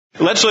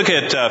Let's look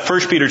at 1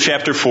 Peter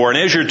chapter 4. And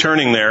as you're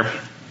turning there,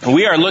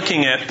 we are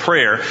looking at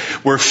prayer.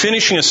 We're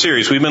finishing a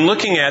series. We've been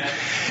looking at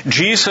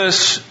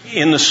Jesus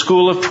in the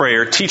school of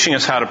prayer, teaching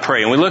us how to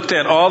pray. And we looked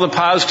at all the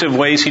positive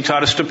ways He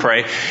taught us to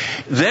pray.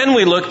 Then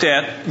we looked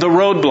at the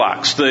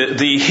roadblocks,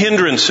 the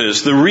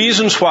hindrances, the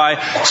reasons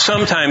why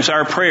sometimes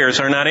our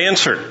prayers are not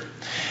answered.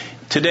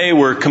 Today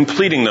we're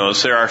completing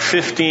those. There are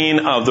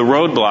 15 of the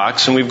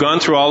roadblocks, and we've gone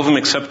through all of them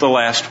except the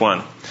last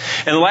one.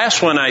 And the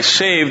last one I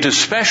saved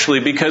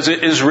especially because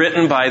it is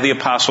written by the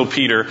Apostle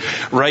Peter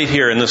right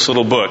here in this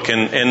little book.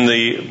 And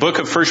the book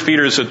of 1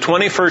 Peter is the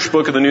 21st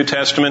book of the New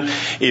Testament.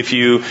 If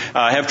you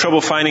have trouble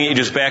finding it, you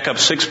just back up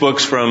 6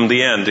 books from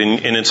the end,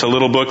 and it's a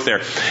little book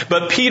there.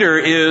 But Peter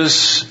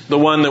is the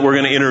one that we're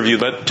going to interview.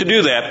 But to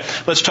do that,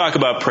 let's talk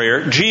about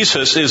prayer.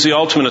 Jesus is the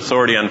ultimate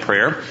authority on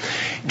prayer.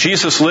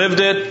 Jesus lived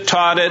it,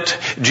 taught it.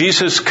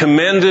 Jesus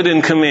commended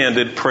and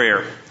commanded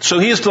prayer. So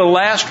He's the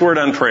last word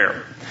on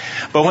prayer.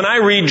 But when I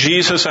read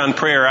Jesus on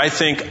prayer, I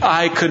think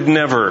I could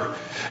never,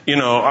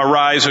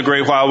 arise a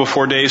great while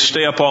before day,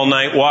 stay up all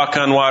night, walk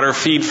on water,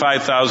 feed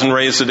 5,000,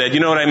 raise the dead. You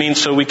know what I mean?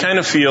 So we kind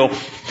of feel,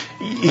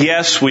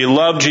 yes, we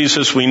love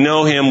Jesus, we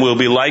know Him, we'll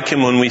be like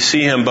Him when we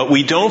see Him, but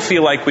we don't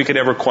feel like we could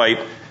ever quite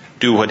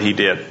do what He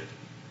did.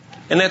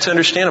 And that's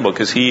understandable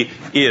because He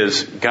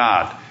is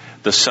God,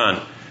 the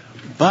Son.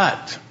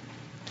 But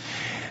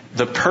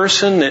the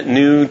person that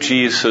knew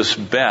Jesus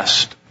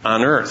best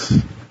on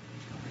earth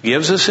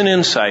gives us an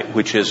insight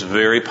which is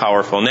very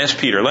powerful, and that's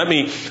Peter. Let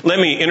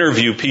me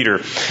interview Peter.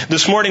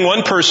 This morning,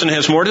 one person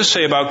has more to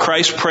say about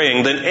Christ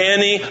praying than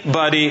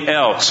anybody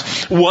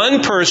else.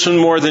 One person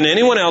more than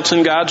anyone else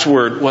in God's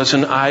Word was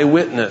an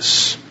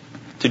eyewitness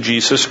to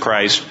Jesus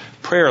Christ's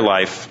prayer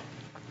life.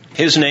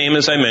 His name,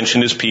 as I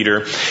mentioned, is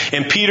Peter.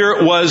 And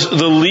Peter was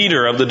the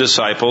leader of the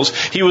disciples.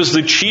 He was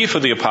the chief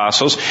of the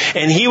apostles.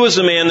 And he was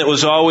the man that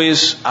was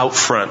always out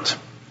front.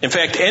 In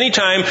fact,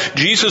 anytime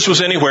Jesus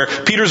was anywhere,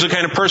 Peter's the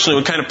kind of person that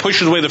would kind of push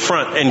his way to the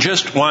front and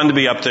just wanted to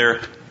be up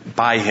there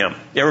by Him.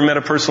 You ever met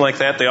a person like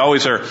that? They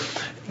always are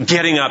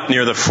getting up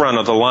near the front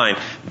of the line.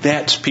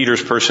 That's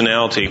Peter's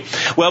personality.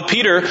 Well,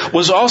 Peter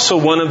was also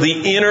one of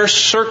the inner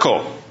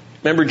circle.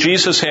 Remember,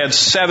 Jesus had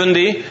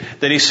 70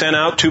 that He sent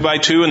out 2 by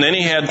 2, and then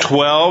He had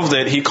 12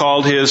 that He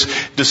called His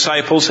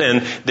disciples,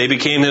 and they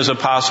became His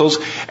apostles.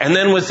 And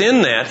then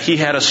within that, He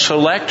had a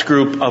select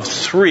group of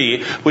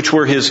 3, which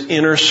were His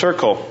inner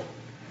circle.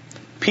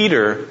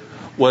 Peter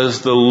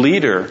was the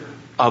leader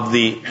of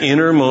the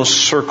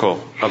innermost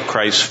circle of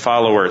Christ's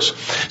followers.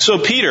 So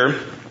Peter,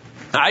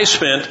 I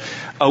spent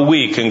a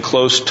week in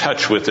close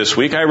touch with this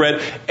week. I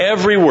read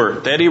every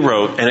word that he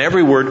wrote and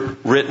every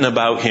word written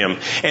about him.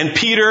 And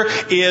Peter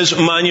is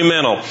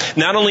monumental.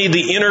 Not only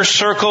the inner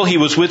circle, he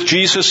was with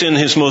Jesus in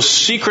His most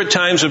secret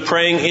times of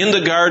praying in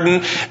the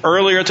garden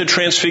earlier at the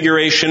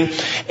Transfiguration.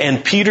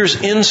 And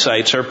Peter's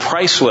insights are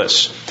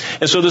priceless.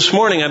 And so this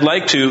morning I'd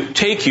like to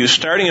take you,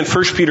 starting in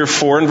 1 Peter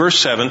 4 and verse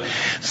 7,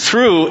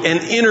 through an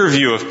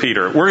interview of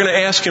Peter. We're going to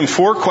ask him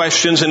 4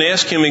 questions and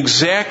ask him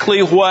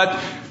exactly what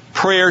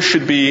prayer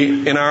should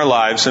be in our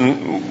lives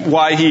and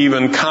why he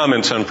even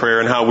comments on prayer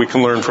and how we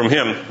can learn from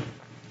him.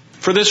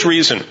 For this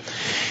reason,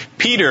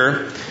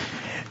 Peter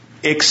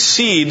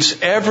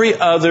exceeds every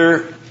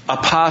other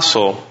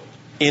apostle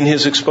in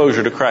his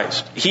exposure to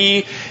Christ.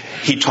 He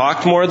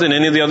talked more than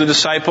any of the other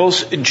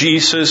disciples.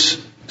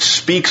 Jesus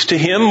speaks to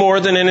him more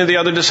than any of the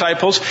other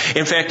disciples.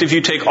 In fact, if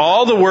you take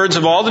all the words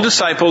of all the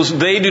disciples,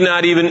 they do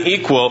not even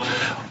equal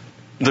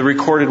the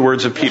recorded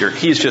words of Peter.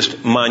 He's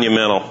just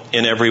monumental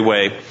in every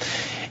way.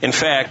 In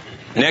fact,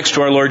 next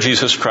to our Lord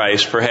Jesus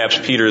Christ, perhaps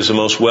Peter is the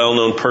most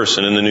well-known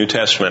person in the New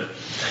Testament.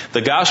 The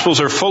Gospels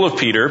are full of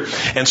Peter,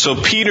 and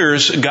so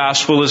Peter's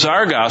Gospel is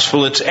our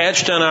Gospel. It's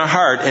etched on our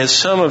heart as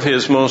some of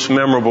his most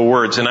memorable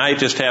words. And I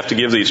just have to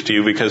give these to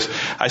you because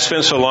I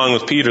spent so long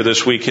with Peter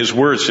this week, his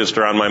words just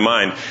are on my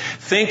mind.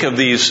 Think of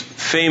these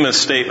famous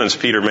statements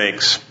Peter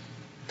makes.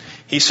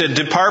 He said,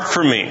 "Depart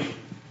from me,"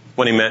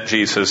 when he met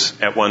Jesus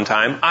at one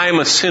time. "I am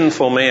a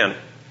sinful man."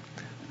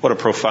 What a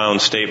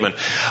profound statement.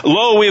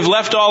 "Lo, we've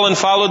left all and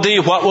followed thee.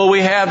 What will we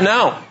have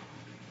now?"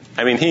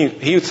 I mean,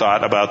 he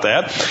thought about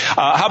that.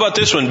 How about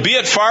this one? "Be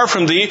it far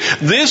from thee.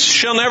 This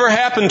shall never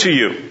happen to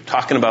you."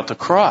 Talking about the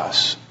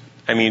cross.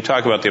 I mean, you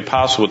talk about the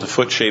apostle with the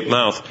foot-shaped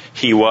mouth.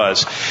 He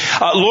was.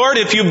 "Lord,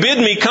 if you bid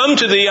me come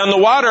to thee on the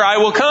water, I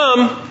will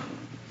come."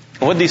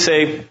 What did he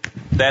say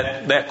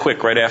that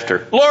quick right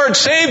after? "Lord,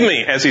 save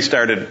me," as he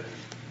started,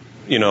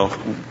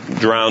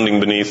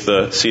 drowning beneath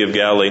the Sea of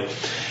Galilee.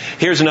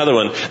 Here's another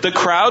one. "The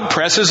crowd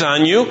presses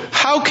on you.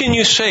 How can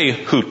you say,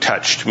 'Who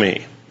touched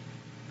me?'"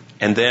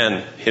 And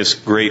then his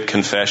great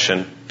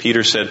confession.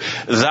 Peter said,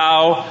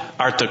 "Thou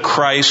art the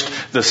Christ,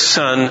 the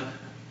Son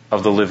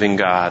of the living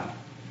God."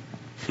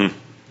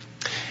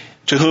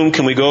 "To whom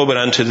can we go but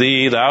unto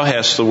thee? Thou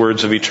hast the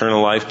words of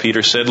eternal life,"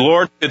 Peter said.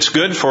 "Lord, it's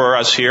good for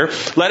us here.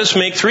 Let us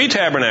make 3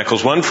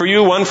 tabernacles, one for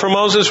you, one for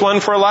Moses,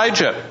 one for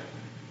Elijah."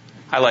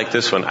 I like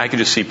this one. I could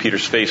just see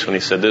Peter's face when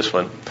he said this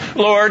one.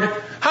 "Lord,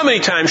 how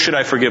many times should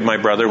I forgive my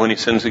brother when he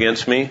sins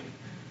against me?"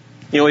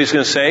 You know what he's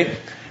going to say?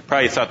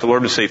 Probably thought the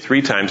Lord would say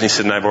 3 times. And he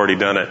said, and I've already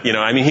done it.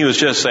 He was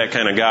just that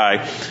kind of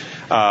guy.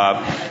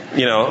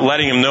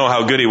 Letting him know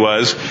how good he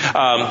was.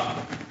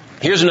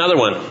 Here's another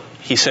one.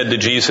 He said to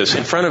Jesus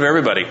in front of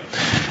everybody,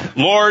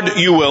 Lord,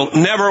 you will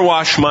never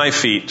wash my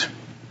feet.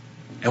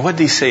 And what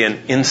did he say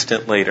an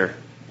instant later?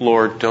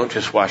 Lord, don't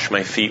just wash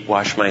my feet,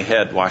 wash my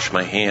head, wash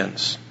my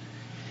hands.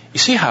 You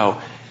see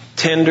how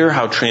tender,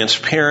 how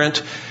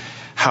transparent,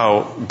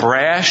 how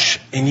brash,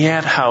 and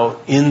yet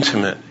how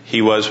intimate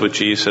he was with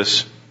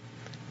Jesus.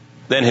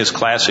 Then his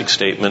classic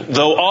statement,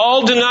 though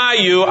all deny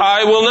you,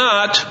 I will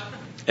not.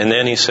 And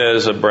then he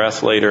says a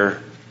breath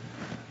later,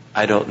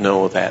 I don't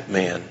know that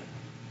man.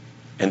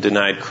 And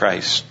denied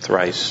Christ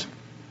thrice.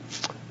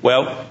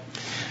 Well,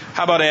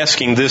 how about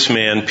asking this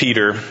man,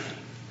 Peter,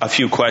 a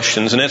few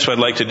questions, and that's what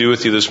I'd like to do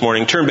with you this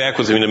morning. Turn back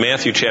with me to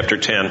Matthew chapter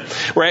 10.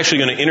 We're actually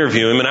going to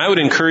interview him, and I would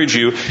encourage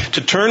you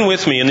to turn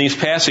with me in these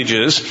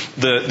passages.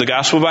 The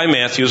Gospel by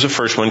Matthew is the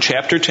first one,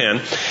 chapter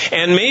 10.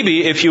 And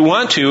maybe, if you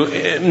want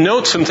to,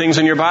 note some things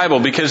in your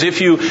Bible, because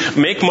if you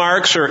make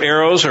marks or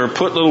arrows or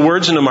put little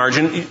words in the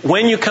margin,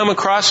 when you come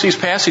across these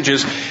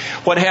passages,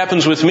 what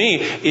happens with me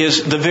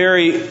is the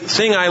very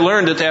thing I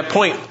learned at that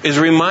point is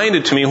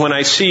reminded to me when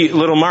I see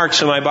little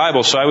marks in my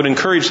Bible. So I would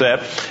encourage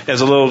that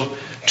as a little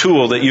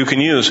tool that you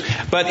can use.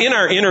 But in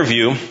our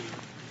interview,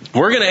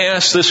 we're going to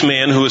ask this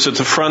man who was at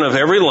the front of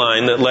every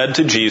line that led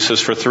to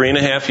Jesus for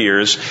 3.5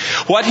 years,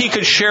 what he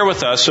could share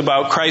with us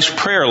about Christ's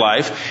prayer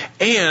life,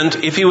 and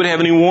if he would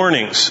have any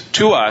warnings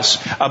to us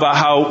about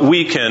how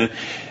we can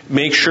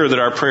make sure that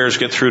our prayers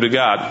get through to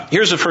God.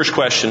 Here's the first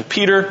question.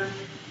 Peter,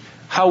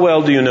 how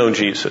well do you know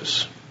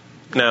Jesus?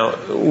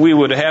 Now, we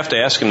would have to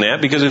ask him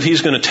that, because if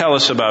he's going to tell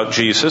us about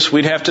Jesus,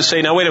 we'd have to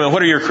say, now wait a minute,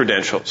 what are your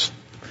credentials?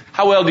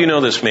 How well do you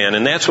know this man?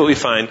 And that's what we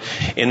find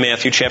in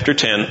Matthew chapter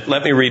 10.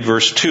 Let me read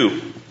verse 2.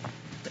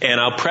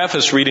 And I'll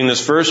preface reading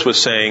this verse with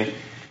saying,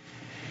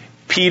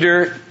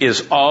 Peter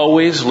is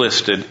always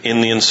listed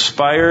in the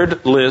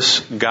inspired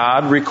list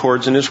God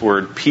records in His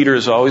Word. Peter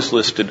is always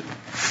listed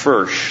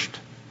first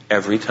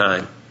every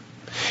time.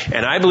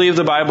 And I believe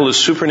the Bible is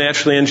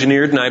supernaturally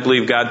engineered, and I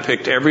believe God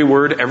picked every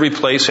word, every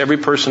place, every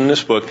person in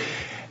this book.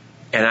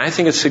 And I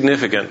think it's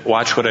significant.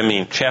 Watch what I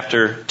mean.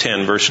 Chapter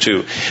 10, verse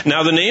 2.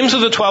 Now the names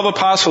of the 12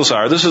 apostles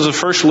are, this is the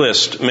first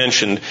list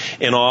mentioned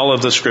in all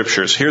of the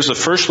scriptures. Here's the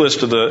first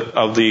list of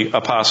the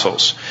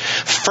apostles.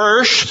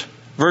 First,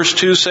 verse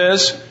 2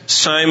 says,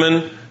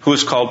 Simon, who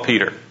is called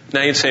Peter.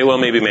 Now you'd say, well,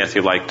 maybe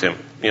Matthew liked him,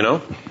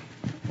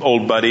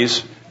 old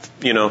buddies.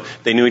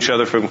 They knew each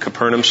other from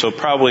Capernaum, so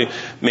probably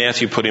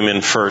Matthew put him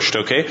in first,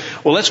 okay?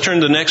 Well, let's turn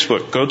to the next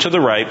book. Go to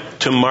the right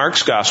to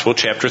Mark's Gospel,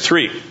 chapter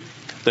 3.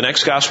 The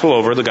next gospel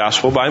over, the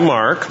Gospel by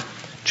Mark,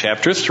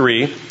 chapter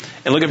 3,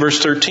 and look at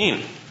verse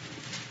 13.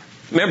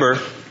 Remember,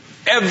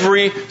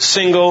 every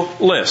single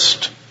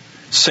list,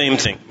 same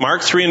thing.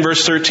 Mark 3 and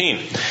verse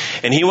 13.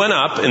 And he went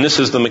up, and this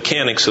is the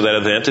mechanics of that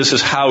event. This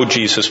is how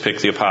Jesus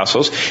picked the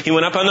apostles. He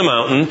went up on the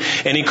mountain,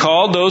 and he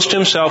called those to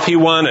himself he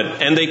wanted,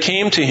 and they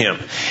came to him.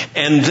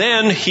 And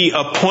then he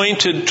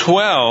appointed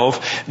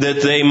 12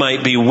 that they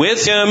might be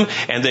with him,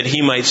 and that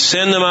he might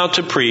send them out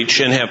to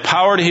preach, and have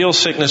power to heal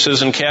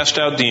sicknesses and cast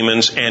out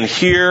demons. And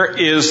here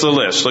is the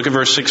list. Look at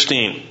verse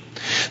 16.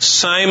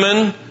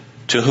 Simon,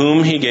 to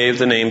whom he gave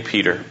the name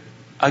Peter.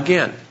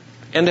 Again,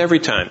 and every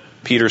time.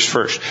 Peter's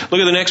first. Look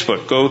at the next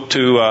book. Go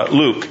to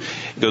Luke.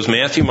 It goes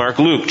Matthew, Mark,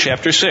 Luke,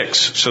 chapter 6.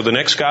 So the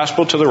next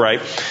gospel to the right,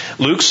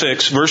 Luke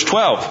 6, verse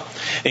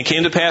 12. And it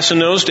came to pass in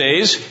those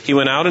days, he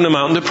went out in the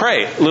mountain to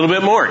pray. A little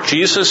bit more.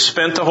 Jesus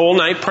spent the whole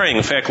night praying.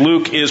 In fact,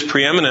 Luke is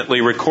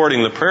preeminently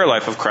recording the prayer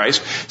life of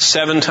Christ.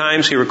 7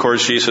 times he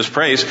records Jesus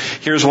prays.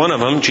 Here's one of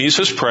them.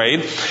 Jesus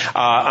prayed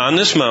on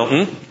this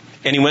mountain,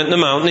 and he went in the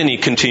mountain, and he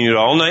continued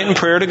all night in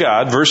prayer to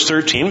God. Verse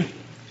 13.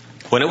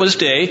 When it was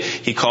day,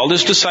 he called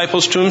his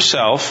disciples to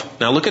himself.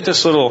 Now look at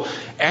this little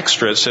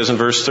extra, it says in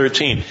verse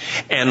 13.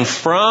 And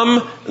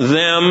from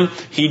them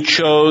he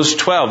chose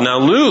 12. Now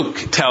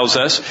Luke tells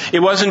us it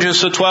wasn't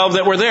just the 12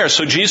 that were there.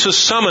 So Jesus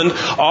summoned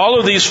all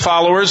of these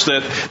followers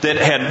that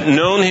had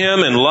known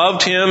him and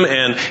loved him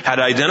and had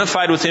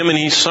identified with him, and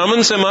he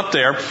summons them up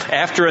there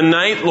after a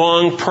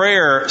night-long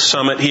prayer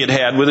summit he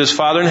had with his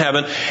Father in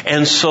heaven,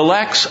 and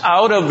selects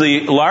out of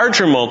the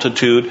larger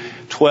multitude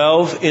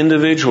 12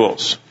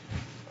 individuals.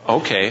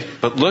 Okay,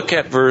 but look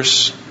at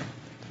verse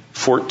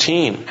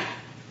 14.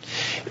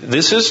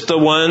 This is the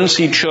ones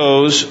he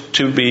chose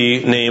to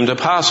be named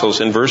apostles.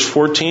 In verse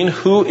 14,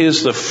 who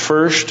is the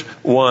first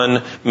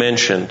one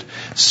mentioned?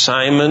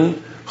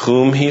 Simon,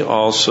 whom he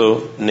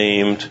also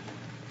named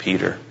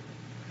Peter.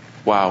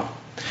 Wow.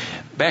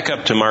 Back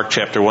up to Mark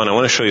chapter 1. I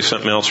want to show you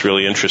something else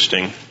really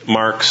interesting.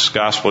 Mark's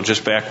Gospel,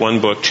 just back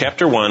one book,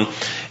 chapter 1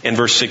 and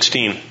verse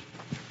 16.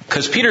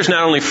 Because Peter's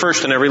not only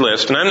first in every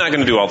list, and I'm not going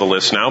to do all the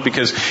lists now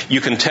because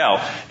you can tell,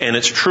 and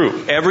it's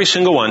true. Every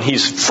single one,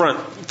 he's front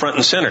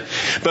and center.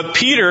 But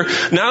Peter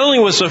not only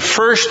was the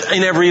first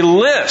in every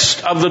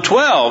list of the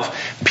 12,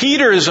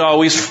 Peter is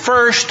always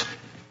first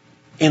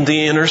in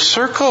the inner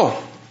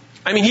circle.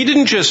 I mean, he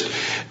didn't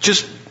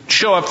just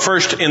show up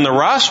first in the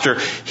roster.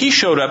 He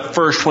showed up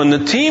first when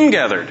the team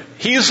gathered.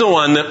 He's the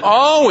one that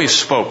always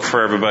spoke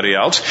for everybody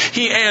else.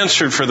 He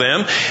answered for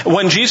them.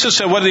 When Jesus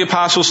said, what do the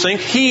apostles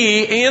think?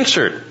 He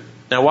answered.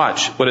 Now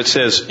watch what it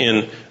says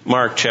in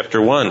Mark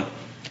chapter 1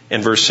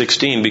 and verse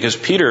 16. Because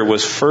Peter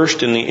was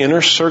first in the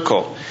inner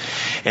circle,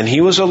 and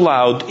he was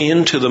allowed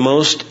into the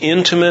most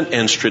intimate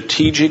and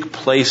strategic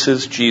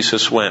places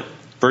Jesus went.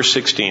 Verse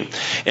 16.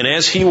 And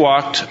as he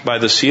walked by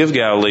the Sea of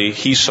Galilee,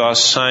 he saw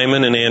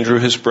Simon and Andrew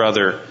his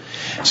brother.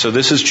 So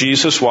this is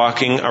Jesus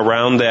walking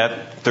around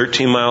that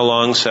 13-mile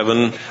long,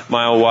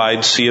 7-mile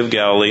wide Sea of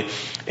Galilee.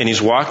 And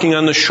he's walking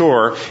on the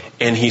shore,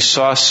 and he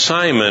saw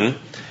Simon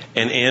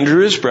and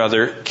Andrew his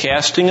brother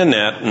casting a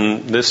net.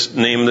 And this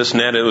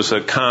net, it was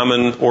a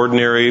common,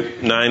 ordinary,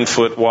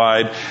 9-foot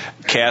wide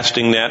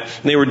casting net.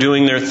 And they were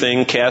doing their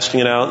thing, casting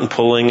it out and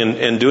pulling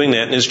and doing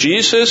that. And as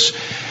Jesus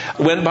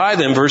went by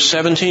them, verse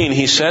 17,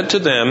 he said to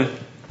them,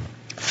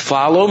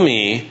 follow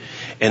me,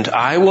 and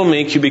I will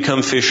make you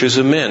become fishers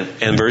of men.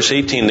 And verse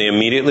 18, they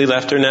immediately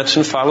left their nets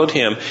and followed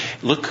him.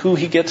 Look who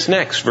he gets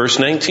next. Verse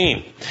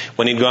 19,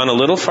 when he'd gone a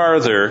little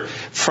farther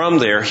from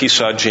there, he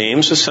saw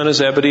James, the son of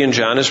Zebedee, and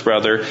John, his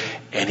brother,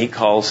 and he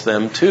calls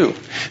them too.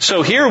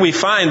 So here we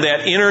find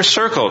that inner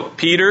circle,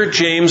 Peter,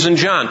 James, and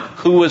John.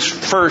 Who was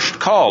first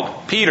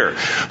called? Peter.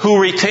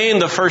 Who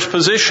retained the first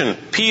position?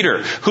 Peter.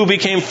 Who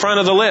became front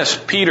of the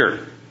list?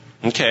 Peter.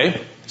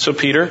 Okay, so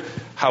Peter,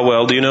 how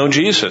well do you know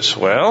Jesus?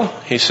 Well,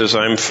 he says,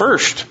 I'm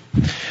first.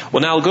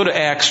 Well, now go to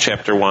Acts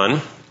chapter 1,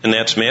 and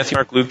that's Matthew,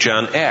 Mark, Luke,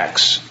 John,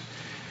 Acts.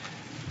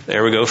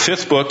 There we go,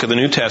 5th book of the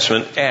New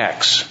Testament,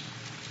 Acts.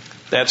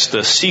 That's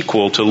the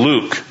sequel to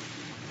Luke.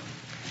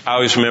 I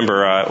always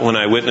remember when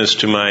I witnessed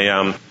to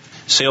my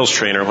sales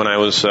trainer, when I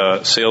was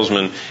a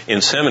salesman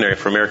in seminary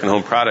for American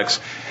Home Products,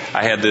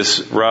 I had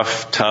this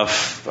rough,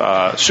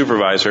 tough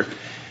supervisor.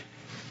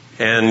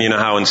 And you know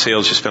how in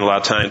sales you spend a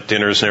lot of time at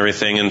dinners and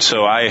everything. And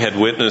so I had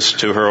witnessed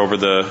to her over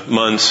the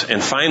months.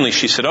 And finally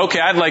she said, okay,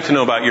 I'd like to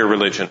know about your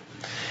religion.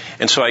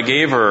 And so I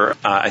gave her,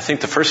 I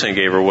think the first thing I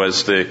gave her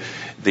was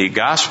the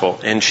gospel.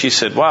 And she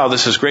said, wow,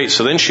 this is great.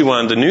 So then she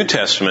wanted the New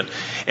Testament.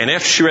 And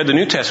after she read the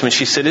New Testament,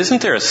 she said,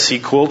 isn't there a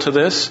sequel to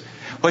this?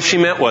 What she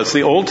meant was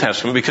the Old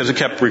Testament, because it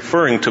kept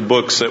referring to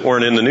books that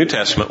weren't in the New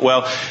Testament.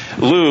 Well,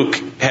 Luke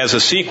has a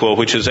sequel,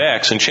 which is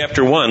Acts. In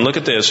chapter 1, look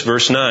at this,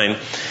 verse 9.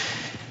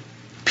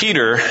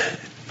 Peter,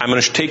 I'm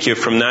going to take you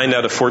from 9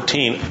 down to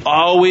 14,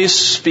 always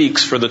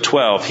speaks for the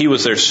 12. He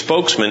was their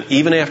spokesman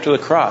even after the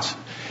cross.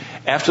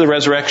 After the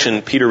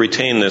resurrection, Peter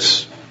retained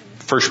this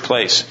first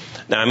place.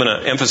 Now I'm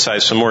going to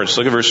emphasize some words.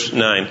 Look at verse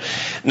 9.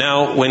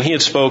 Now when he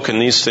had spoken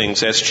these things,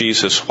 that's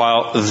Jesus,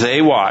 while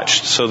they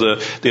watched, so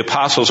the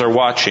apostles are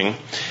watching,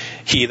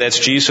 he, that's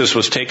Jesus,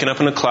 was taken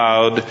up in a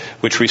cloud,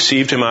 which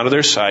received him out of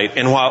their sight.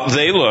 And while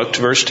they looked,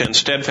 verse 10,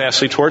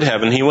 steadfastly toward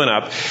heaven, he went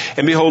up.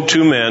 And behold,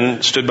 2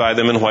 men stood by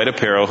them in white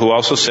apparel, who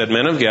also said,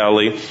 Men of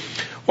Galilee,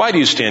 why do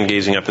you stand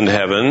gazing up into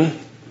heaven?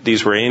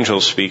 These were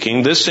angels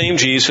speaking. This same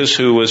Jesus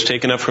who was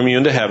taken up from you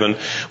into heaven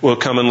will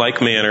come in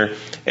like manner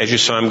as you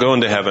saw him go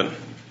into heaven.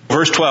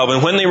 Verse 12,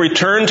 and when they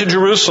returned to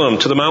Jerusalem,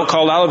 to the mount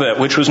called Olivet,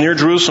 which was near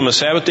Jerusalem, a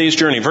Sabbath day's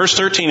journey. Verse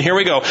 13, here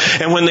we go.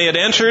 And when they had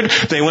entered,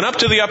 they went up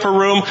to the upper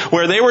room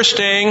where they were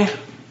staying.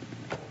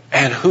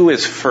 And who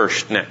is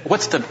first next?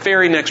 What's the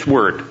very next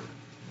word?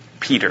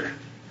 Peter.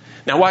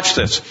 Now watch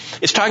this.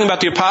 It's talking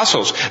about the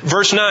apostles.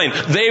 Verse 9,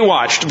 they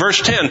watched.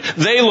 Verse 10,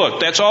 they looked.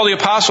 That's all the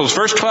apostles.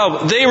 Verse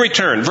 12, they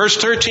returned. Verse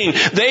 13,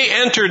 they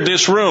entered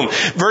this room.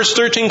 Verse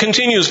 13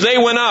 continues, they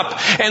went up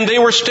and they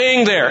were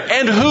staying there.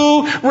 And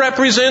who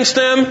represents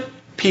them?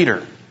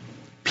 Peter.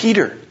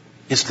 Peter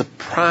is the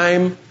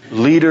prime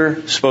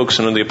leader,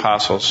 spokesman of the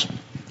apostles.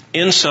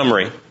 In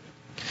summary,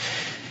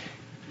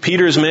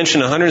 Peter is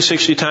mentioned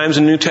 160 times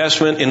in the New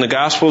Testament. In the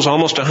Gospels,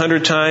 almost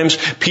 100 times.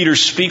 Peter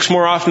speaks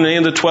more often than any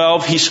of the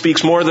 12. He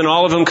speaks more than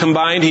all of them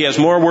combined. He has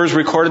more words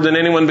recorded than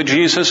anyone but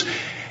Jesus.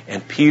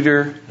 And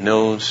Peter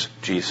knows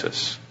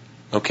Jesus.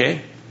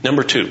 Okay?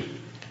 Number 2.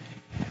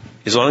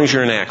 As long as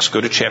you're in Acts,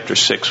 go to chapter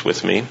 6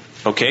 with me.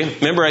 Okay?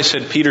 Remember I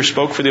said Peter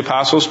spoke for the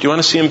apostles? Do you want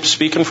to see him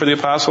speaking for the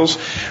apostles?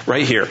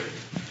 Right here.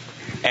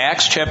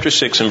 Acts chapter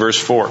 6 and verse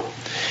 4.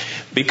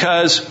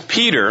 Because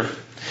Peter,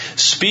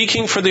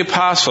 speaking for the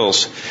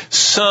apostles,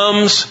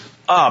 sums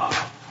up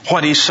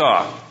what he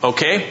saw.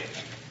 Okay?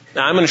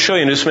 Now I'm going to show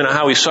you in just a minute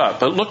how he saw it,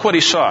 but look what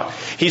he saw.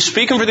 He's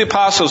speaking for the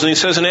apostles, and he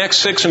says in Acts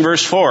 6 and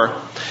verse 4,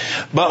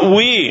 but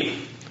we,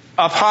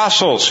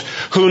 apostles,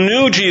 who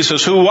knew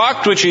Jesus, who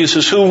walked with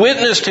Jesus, who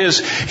witnessed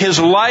his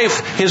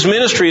life, his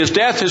ministry, his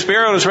death, his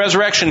burial, and his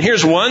resurrection,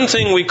 here's one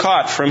thing we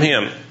caught from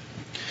him.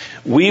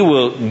 We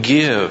will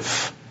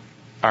give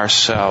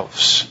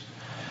ourselves.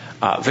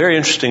 Very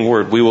interesting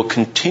word. We will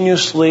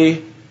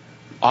continuously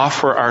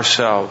offer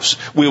ourselves.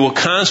 We will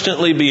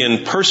constantly be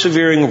in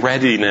persevering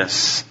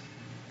readiness.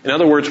 In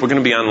other words, we're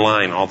going to be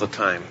online all the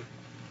time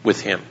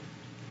with him.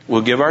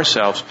 We'll give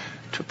ourselves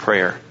to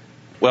prayer.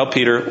 Well,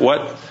 Peter,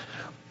 what?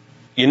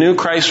 You knew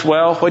Christ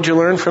well. What'd you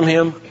learn from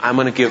him? I'm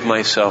going to give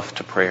myself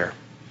to prayer.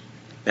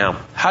 Now,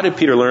 how did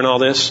Peter learn all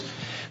this?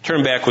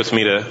 Turn back with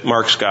me to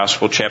Mark's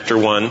Gospel, chapter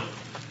 1.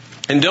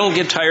 And don't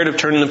get tired of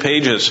turning the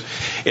pages.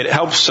 It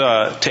helps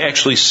to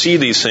actually see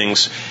these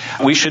things.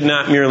 We should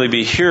not merely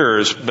be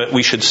hearers, but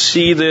we should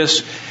see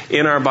this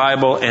in our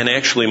Bible and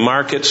actually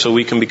mark it so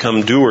we can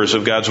become doers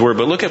of God's Word.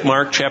 But look at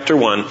Mark chapter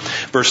 1,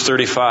 verse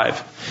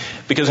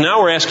 35. Because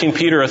now we're asking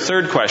Peter a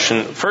third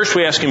question. First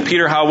we ask him,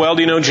 Peter, how well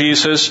do you know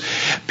Jesus?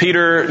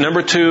 Peter,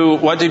 number 2,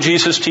 what did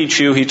Jesus teach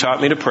you? He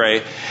taught me to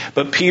pray.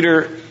 But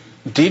Peter,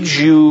 did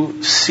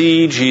you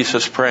see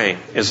Jesus praying?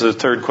 Is the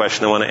third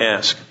question I want to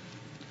ask.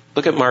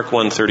 Look at Mark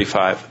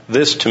 1:35.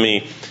 This, to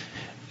me,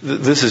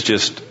 this is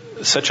just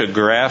such a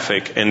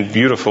graphic and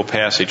beautiful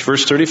passage.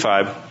 Verse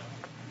 35,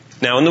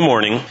 now in the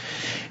morning,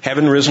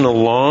 having risen a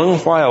long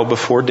while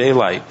before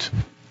daylight,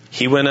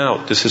 he went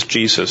out, this is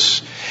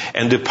Jesus,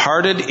 and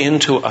departed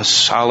into a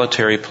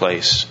solitary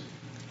place.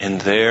 And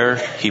there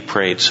he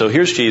prayed. So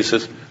here's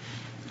Jesus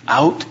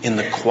out in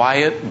the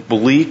quiet,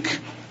 bleak,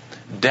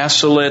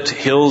 desolate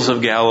hills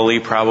of Galilee,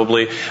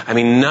 probably. I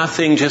mean,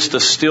 nothing, just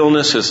the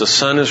stillness as the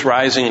sun is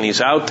rising, and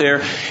he's out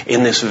there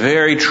in this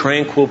very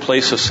tranquil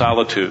place of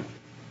solitude.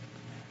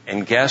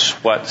 And guess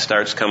what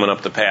starts coming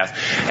up the path?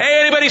 Hey,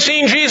 anybody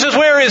seen Jesus?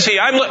 Where is he?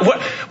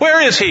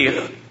 Where is he?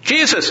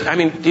 Jesus. I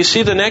mean, do you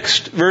see the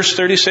next verse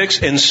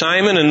 36? And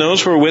Simon and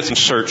those who were with him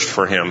searched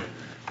for him.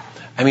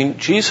 I mean,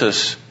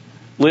 Jesus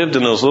lived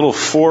in those little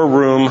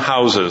 4-room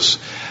houses,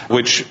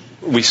 which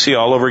we see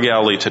all over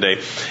Galilee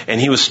today.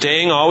 And he was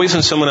staying always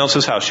in someone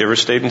else's house. You ever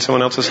stayed in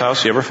someone else's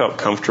house? You ever felt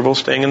comfortable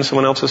staying in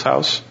someone else's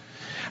house?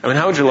 I mean,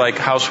 how would you like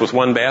a house with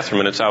 1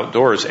 bathroom and it's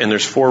outdoors and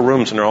there's 4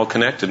 rooms and they're all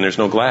connected and there's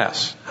no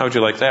glass? How would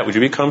you like that? Would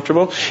you be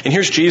comfortable? And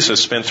here's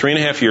Jesus, spent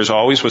 3.5 years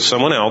always with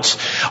someone else,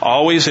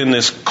 always in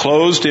this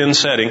closed-in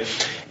setting,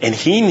 and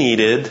he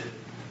needed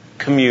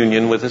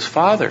communion with his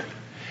Father.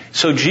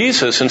 So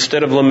Jesus,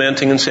 instead of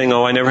lamenting and saying,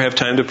 oh, I never have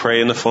time to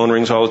pray and the phone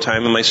rings all the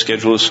time and my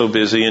schedule is so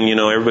busy and,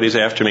 everybody's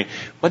after me,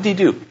 what did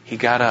he do? He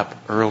got up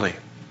early,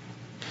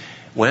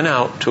 went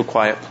out to a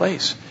quiet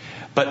place.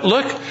 But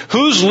look,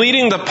 who's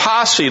leading the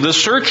posse, the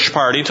search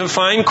party, to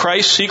find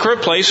Christ's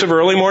secret place of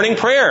early morning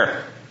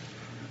prayer?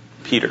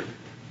 Peter.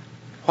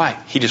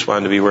 Why? He just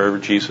wanted to be wherever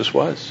Jesus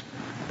was.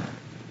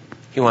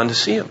 He wanted to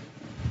see him.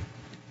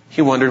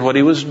 He wondered what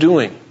he was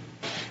doing.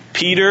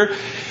 Peter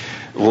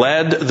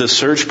led the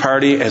search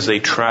party as they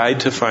tried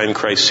to find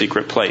Christ's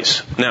secret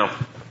place. Now,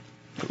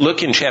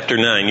 look in chapter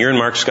 9. You're in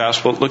Mark's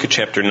Gospel. Look at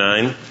chapter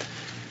 9.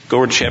 Go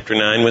over to chapter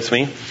 9 with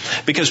me.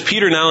 Because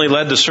Peter not only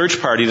led the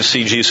search party to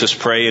see Jesus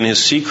pray in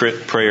his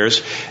secret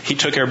prayers, he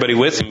took everybody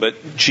with him,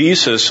 but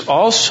Jesus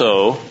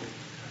also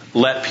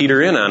let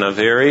Peter in on a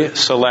very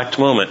select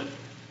moment.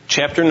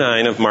 Chapter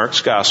 9 of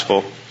Mark's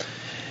Gospel,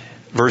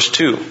 verse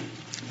 2.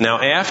 Now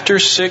after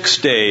 6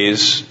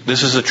 days,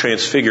 this is the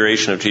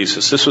transfiguration of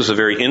Jesus. This was a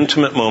very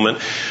intimate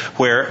moment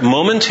where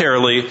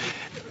momentarily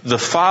the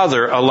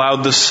Father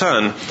allowed the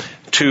Son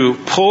to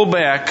pull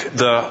back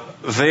the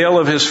veil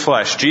of his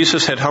flesh.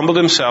 Jesus had humbled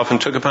himself and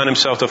took upon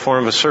himself the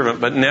form of a servant,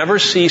 but never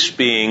ceased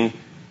being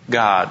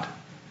God.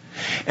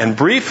 And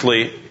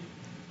briefly,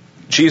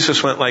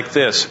 Jesus went like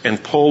this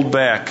and pulled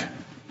back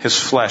his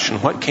flesh.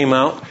 And what came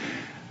out?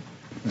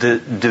 The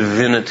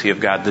divinity of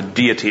God, the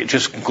deity. It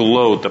just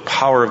glowed, the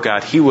power of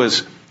God. He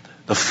was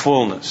the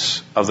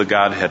fullness of the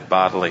Godhead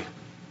bodily.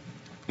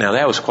 Now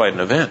that was quite an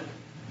event.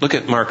 Look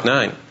at Mark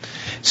 9.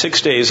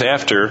 6 days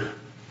after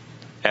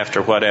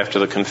what? After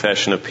the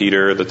confession of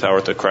Peter, the tower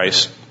to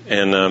Christ,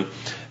 and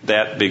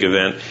that big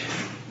event.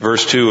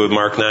 Verse 2 of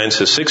Mark 9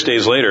 says, 6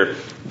 days later,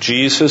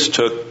 Jesus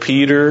took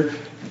Peter,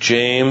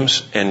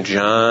 James, and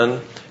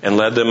John and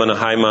led them on a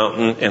high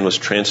mountain and was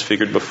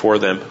transfigured before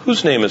them.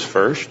 Whose name is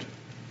first?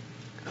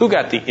 Who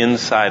got the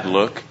inside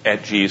look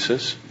at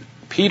Jesus?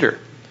 Peter.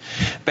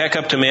 Back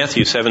up to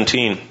Matthew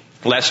 17.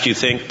 Lest you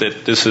think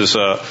that this is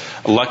a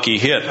lucky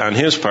hit on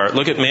his part,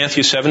 look at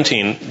Matthew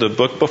 17, the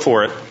book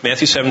before it.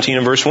 Matthew 17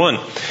 and verse 1.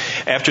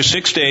 After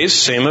 6 days,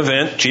 same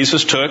event,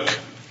 Jesus took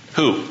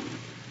who?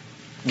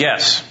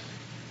 Guess.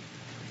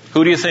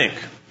 Who do you think?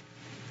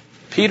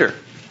 Peter.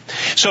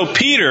 So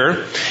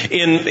Peter,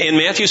 in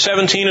Matthew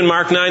 17 and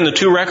Mark 9, the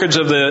 2 records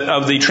of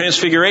the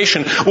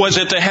transfiguration, was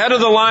at the head of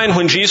the line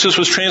when Jesus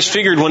was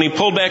transfigured, when he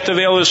pulled back the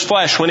veil of his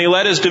flesh, when he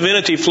let his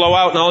divinity flow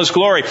out in all his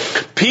glory.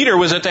 Peter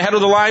was at the head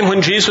of the line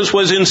when Jesus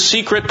was in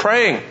secret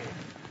praying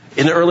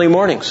in the early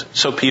mornings.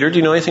 So Peter, do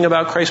you know anything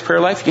about Christ's prayer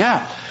life?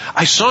 Yeah.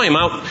 I saw him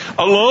out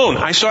alone.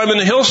 I saw him in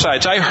the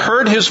hillsides. I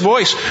heard his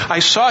voice. I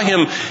saw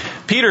him.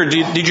 Peter,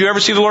 did you ever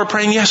see the Lord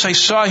praying? Yes, I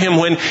saw him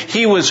when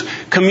he was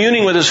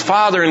communing with his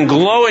Father and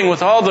glowing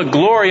with all the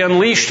glory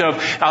unleashed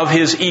of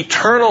his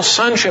eternal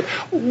sonship.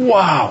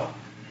 Wow.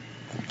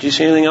 Did you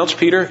see anything else,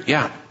 Peter?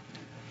 Yeah.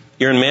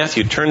 You're in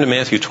Matthew. Turn to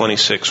Matthew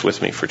 26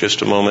 with me for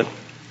just a moment.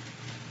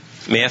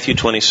 Matthew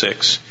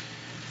 26.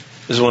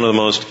 This is one of the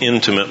most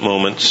intimate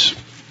moments.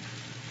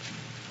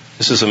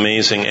 This is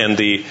amazing. And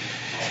the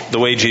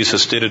way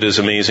Jesus did it is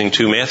amazing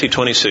too. Matthew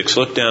 26,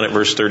 look down at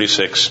verse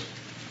 36.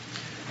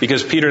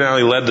 Because Peter not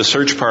only led the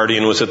search party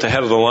and was at the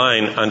head of the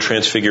line on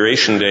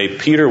Transfiguration Day,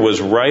 Peter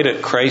was right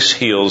at Christ's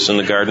heels in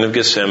the Garden of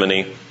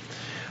Gethsemane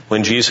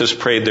when Jesus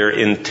prayed there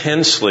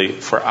intensely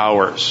for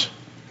hours.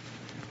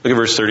 Look at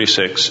verse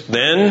 36.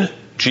 Then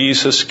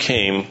Jesus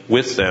came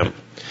with them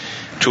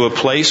to a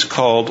place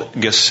called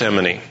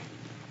Gethsemane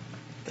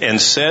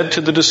and said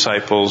to the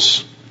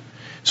disciples,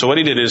 so what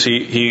he did is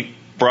he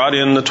brought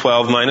in the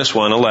 12 minus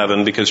 1,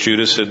 11, because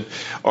Judas had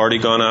already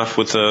gone off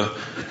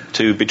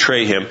to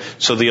betray him.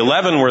 So the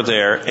 11 were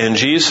there, and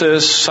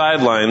Jesus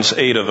sidelines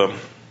 8 of them.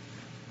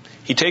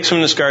 He takes them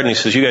in this garden. He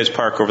says, you guys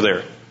park over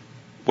there.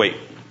 Wait.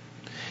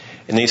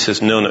 And he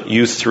says, no,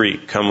 you 3,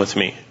 come with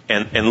me.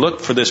 And look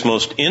for this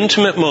most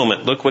intimate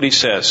moment. Look what he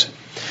says.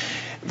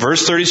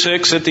 Verse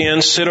 36 at the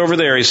end, sit over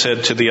there, he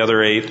said to the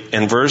other 8.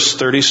 And verse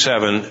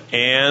 37,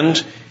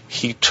 and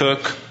he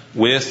took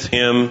with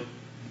him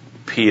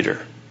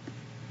Peter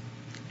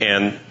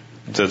and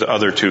the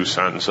other 2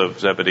 sons of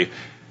Zebedee.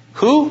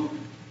 Who?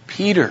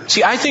 Peter.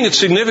 See, I think it's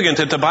significant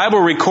that the Bible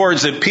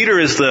records that Peter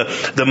is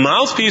the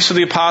mouthpiece of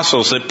the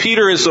apostles, that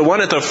Peter is the one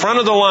at the front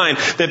of the line,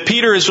 that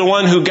Peter is the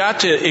one who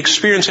got to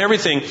experience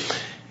everything.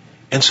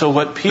 And so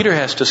what Peter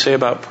has to say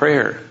about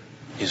prayer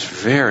is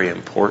very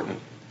important.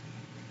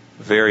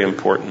 Very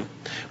important.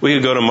 We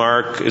could go to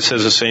Mark. It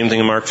says the same thing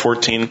in Mark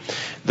 14,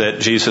 that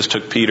Jesus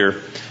took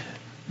Peter.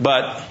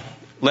 But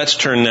let's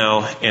turn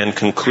now and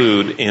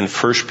conclude in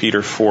 1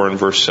 Peter 4 and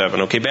verse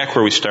 7. Okay, back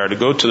where we started.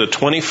 Go to the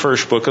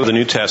 21st book of the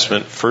New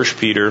Testament, 1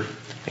 Peter,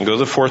 and go to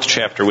the 4th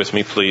chapter with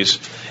me, please.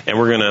 And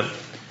we're going to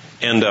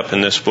end up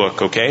in this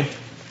book, okay?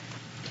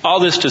 All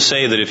this to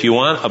say that if you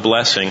want a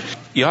blessing,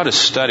 you ought to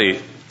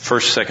study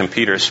 1st, 2nd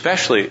Peter.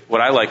 Especially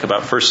what I like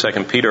about 1st,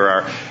 2nd Peter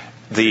are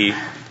the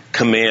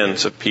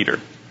commands of Peter.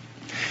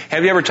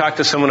 Have you ever talked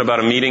to someone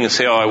about a meeting and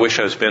say, I wish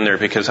I was been there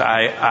because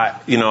I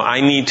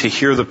need to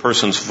hear the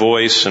person's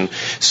voice and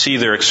see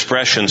their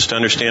expressions to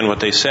understand what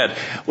they said.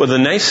 Well, the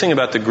nice thing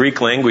about the Greek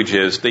language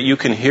is that you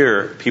can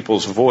hear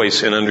people's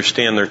voice and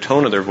understand their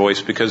tone of their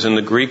voice, because in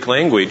the Greek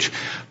language,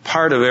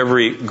 part of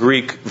every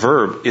Greek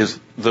verb is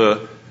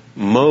the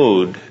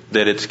mode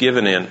that it's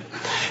given in.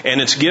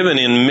 And it's given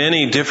in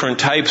many different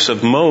types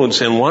of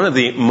modes, and one of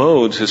the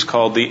modes is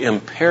called the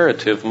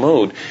imperative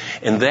mode.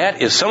 And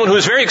that is someone who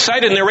is very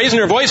excited and they're raising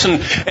their voice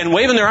and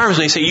waving their arms,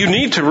 and they say, you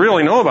need to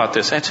really know about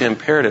this. That's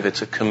imperative.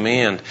 It's a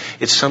command.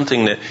 It's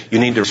something that you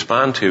need to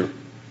respond to.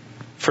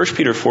 1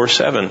 Peter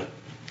 4:7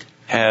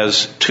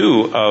 has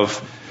 2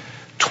 of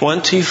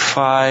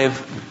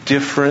 25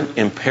 different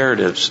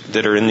imperatives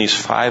that are in these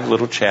 5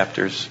 little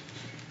chapters.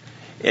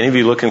 Any of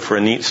you looking for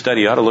a neat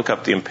study ought to look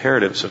up the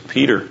imperatives of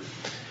Peter.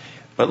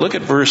 But look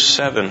at verse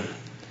 7.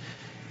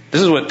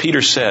 This is what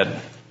Peter said.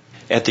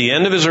 At the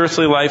end of his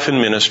earthly life and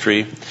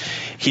ministry,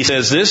 he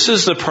says, this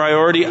is the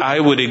priority I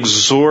would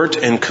exhort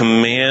and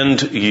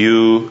command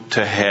you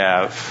to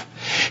have.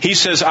 He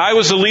says, I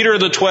was the leader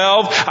of the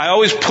 12. I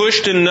always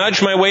pushed and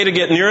nudged my way to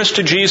get nearest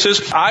to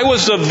Jesus. I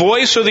was the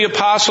voice of the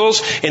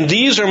apostles, and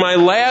these are my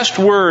last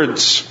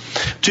words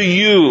to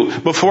you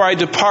before I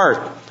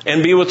depart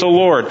and be with the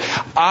Lord.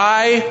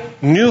 I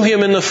knew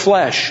him in the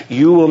flesh.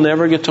 You will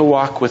never get to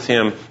walk with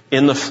him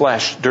in the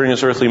flesh during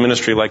his earthly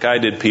ministry like I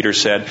did, Peter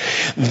said.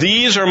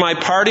 These are my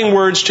parting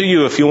words to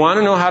you. If you want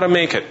to know how to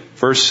make it,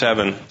 verse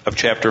 7 of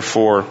chapter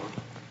 4.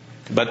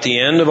 But the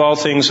end of all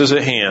things is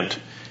at hand.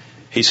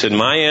 He said,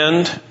 my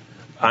end,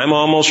 I'm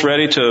almost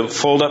ready to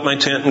fold up my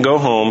tent and go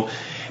home.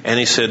 And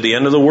he said, the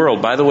end of the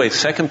world. By the way,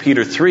 2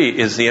 Peter 3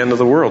 is the end of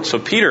the world. So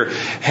Peter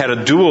had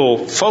a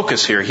dual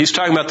focus here. He's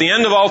talking about the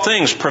end of all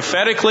things,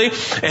 prophetically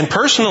and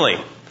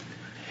personally.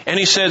 And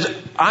he said,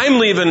 I'm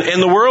leaving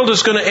and the world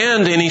is going to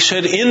end. And he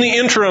said, in the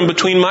interim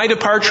between my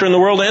departure and the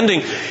world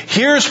ending,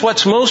 here's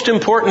what's most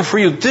important for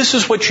you. This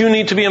is what you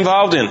need to be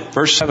involved in.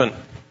 Verse 7.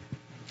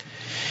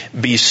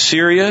 Be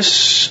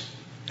serious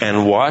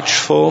and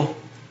watchful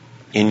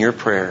in your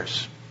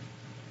prayers.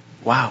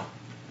 Wow,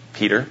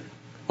 Peter,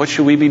 what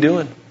should we be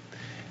doing?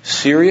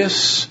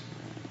 Serious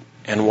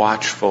and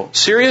watchful.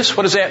 Serious?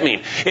 What does that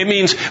mean? It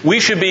means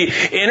we should be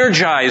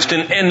energized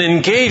and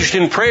engaged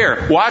in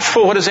prayer.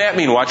 Watchful, what does that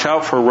mean? Watch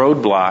out for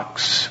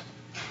roadblocks.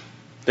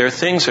 There are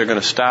things that are going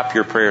to stop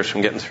your prayers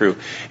from getting through.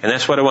 And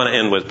that's what I want to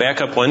end with.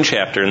 Back up 1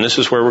 chapter, and this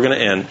is where we're going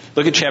to end.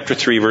 Look at chapter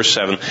 3, verse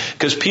 7.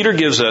 Because Peter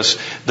gives us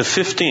the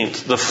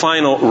 15th, the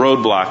final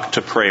roadblock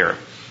to prayer.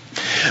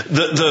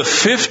 The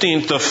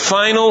 15th, the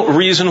final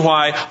reason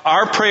why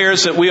our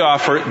prayers that we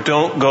offer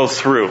don't go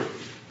through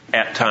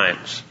at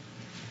times.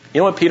 You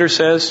know what Peter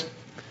says?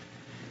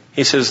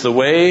 He says, the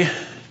way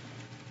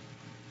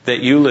that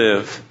you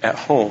live at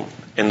home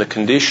and the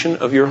condition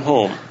of your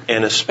home,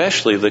 and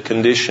especially the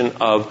condition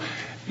of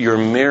your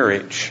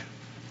marriage,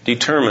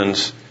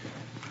 determines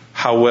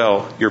how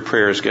well your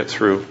prayers get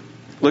through.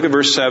 Look at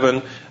verse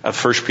 7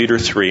 of 1 Peter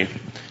 3.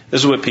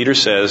 This is what Peter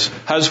says.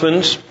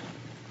 Husbands,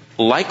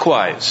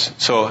 likewise.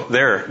 So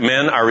there,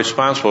 men are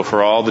responsible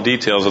for all the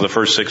details of the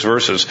first 6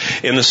 verses.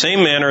 In the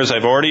same manner as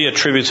I've already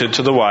attributed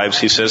to the wives,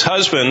 he says,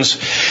 husbands,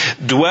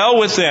 dwell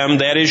with them,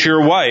 that is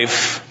your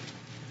wife,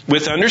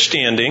 with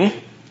understanding,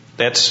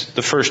 That's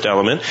the first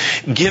element.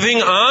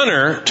 Giving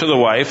honor to the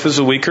wife as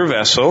the weaker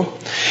vessel,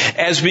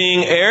 as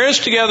being heirs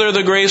together of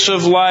the grace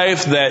of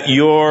life, that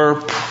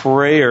your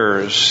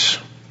prayers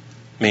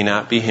may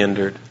not be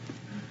hindered.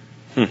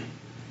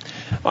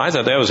 Well, I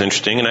thought that was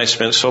interesting, and I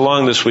spent so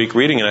long this week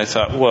reading it, I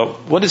thought, well,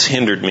 what does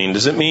hindered mean?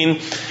 Does it mean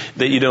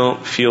that you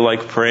don't feel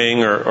like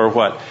praying, or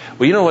what?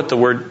 Well, you know what the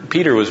word,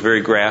 Peter was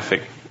very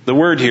graphic. The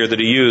word here that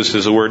he used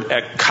is the word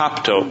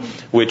ekopto,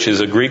 which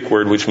is a Greek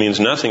word which means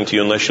nothing to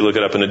you unless you look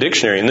it up in a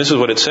dictionary. And this is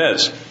what it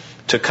says.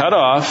 To cut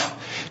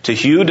off, to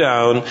hew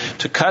down,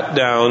 to cut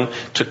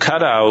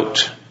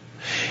out.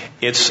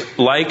 It's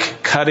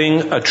like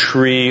cutting a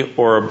tree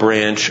or a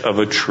branch of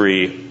a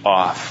tree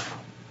off.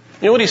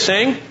 You know what he's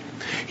saying?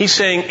 He's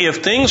saying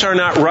if things are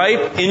not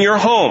right in your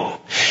home,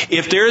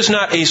 if there is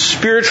not a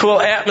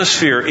spiritual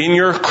atmosphere in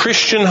your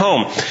Christian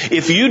home,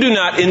 if you do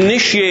not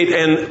initiate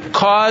and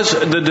cause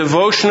the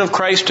devotion of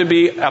Christ to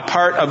be a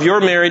part of your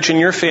marriage and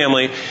your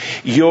family,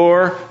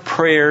 your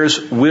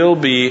prayers will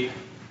be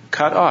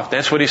cut off.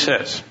 That's what he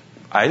says.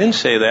 I didn't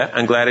say that.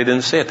 I'm glad I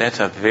didn't say it. That's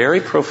a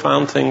very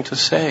profound thing to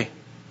say,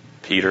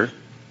 Peter.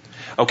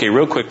 Okay,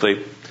 real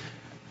quickly.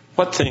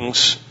 What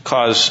things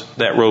cause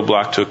that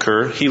roadblock to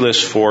occur? He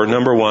lists 4.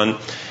 Number 1,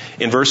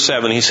 in verse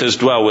 7, he says,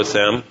 dwell with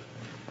them.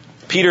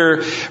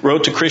 Peter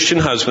wrote to Christian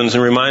husbands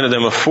and reminded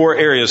them of 4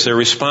 areas they're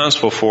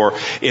responsible for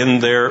in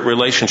their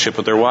relationship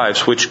with their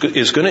wives, which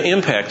is going to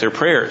impact their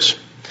prayers.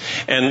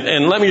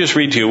 And let me just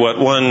read to you what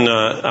one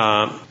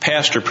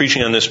pastor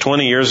preaching on this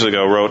 20 years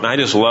ago wrote, and I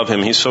just love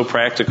him. He's so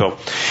practical.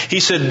 He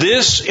said,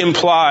 this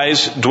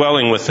implies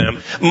dwelling with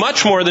them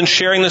much more than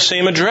sharing the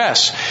same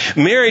address.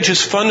 Marriage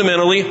is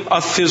fundamentally a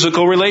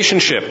physical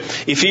relationship.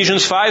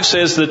 Ephesians 5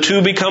 says the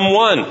two become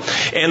one,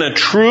 and a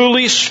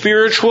truly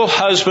spiritual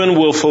husband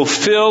will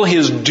fulfill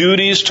his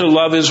duties to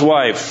love his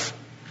wife.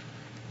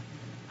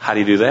 How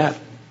do you do that?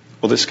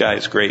 Well, this guy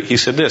is great. He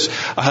said this,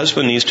 a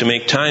husband needs to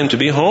make time to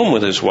be home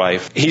with his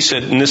wife. He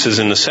said, and this is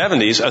in the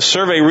 70s, a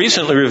survey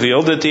recently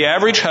revealed that the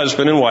average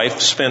husband and wife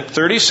spent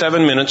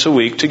 37 minutes a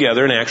week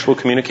together in actual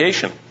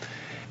communication.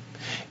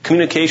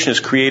 Communication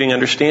is creating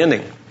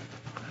understanding.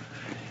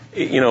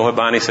 You know what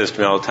Bonnie says to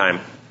me all the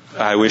time?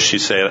 I wish she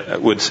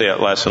would say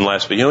it less and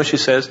less, but you know what she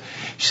says?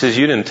 She says,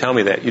 you didn't tell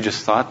me that, you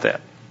just thought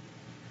that.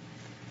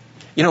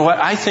 You know what?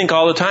 I think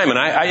all the time, and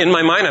I in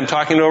my mind, I'm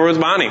talking it over with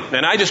Bonnie,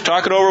 and I just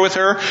talk it over with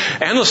her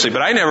endlessly.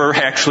 But I never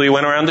actually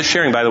went around to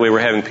sharing. By the way, we're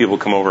having people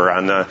come over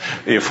on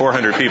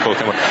 400 people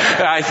come over.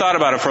 I thought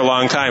about it for a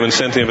long time and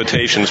sent the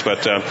invitations,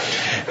 but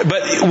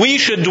we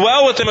should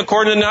dwell with them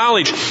according to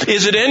knowledge.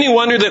 Is it any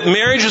wonder that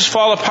marriages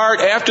fall apart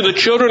after the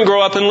children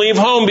grow up and leave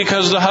home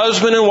because the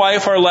husband and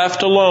wife are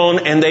left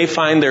alone and they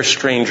find they're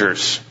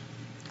strangers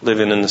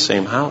living in the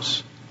same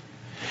house?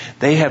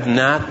 They have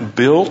not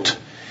built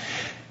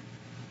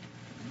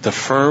the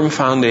firm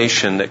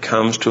foundation that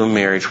comes to a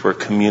marriage where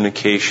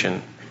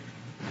communication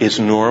is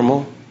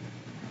normal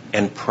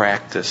and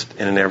practiced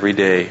in an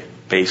everyday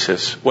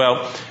basis.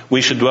 Well, we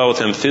should dwell with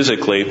them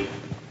physically.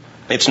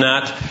 It's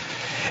not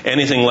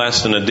anything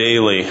less than a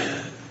daily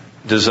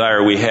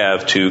desire we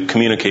have to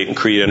communicate and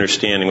create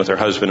understanding with our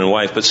husband and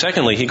wife. But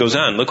secondly, he goes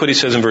on. Look what he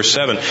says in verse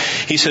 7.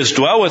 He says,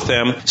 dwell with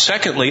them,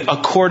 secondly,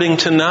 according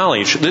to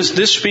knowledge.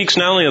 This speaks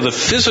not only of the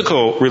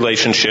physical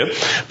relationship,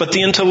 but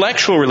the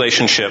intellectual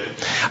relationship.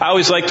 I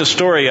always like the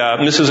story.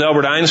 Mrs.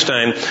 Albert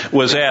Einstein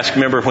was asked,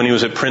 remember when he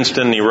was at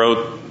Princeton, he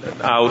wrote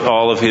out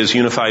all of his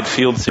unified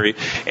field theory.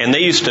 And they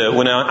used to,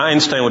 when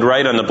Einstein would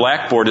write on the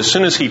blackboard, as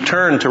soon as he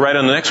turned to write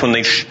on the next one,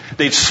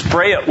 they'd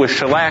spray it with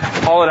shellac,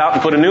 haul it out,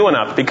 and put a new one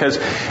up, because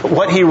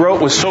what he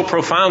wrote was so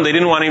profound they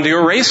didn't want him to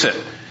erase it.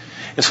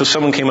 And so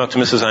someone came up to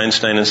Mrs.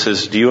 Einstein and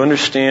says, do you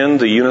understand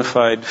the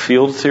unified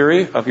field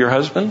theory of your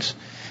husbands?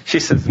 She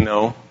says,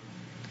 no,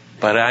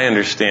 but I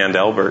understand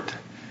Albert.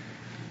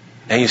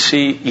 Now you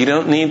see, you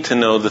don't need to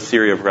know the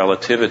theory of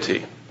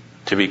relativity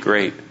to be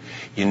great.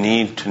 You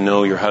need to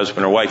know your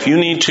husband or wife. You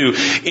need to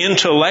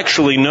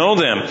intellectually know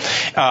them.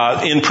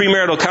 In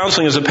premarital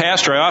counseling as a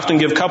pastor, I often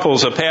give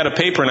couples a pad of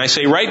paper and I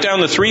say, write down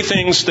the 3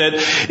 things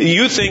that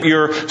you think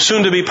your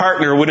soon-to-be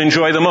partner would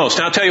enjoy the most.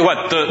 Now I'll tell you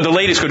what, the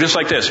ladies go just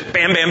like this.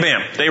 Bam, bam,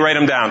 bam. They write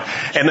them down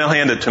and they'll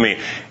hand it to me.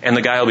 And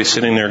the guy will be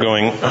sitting there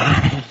going,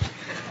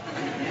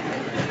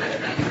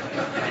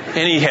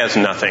 and he has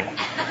nothing.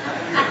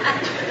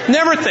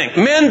 Never think.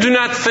 Men do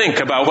not think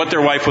about what their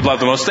wife would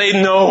love the most.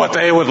 They know what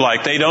they would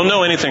like. They don't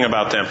know anything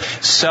about them.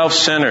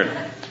 Self-centered.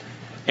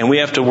 And we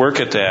have to work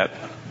at that.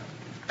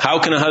 How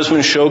can a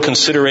husband show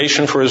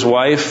consideration for his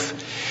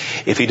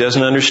wife if he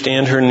doesn't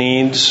understand her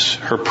needs,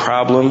 her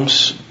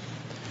problems?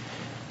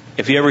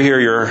 If you ever hear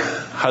your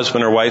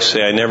husband or wife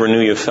say, I never knew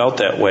you felt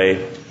that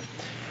way,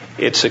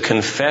 it's a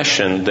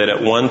confession that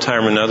at one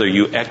time or another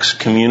you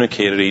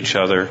excommunicated each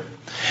other.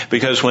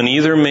 Because when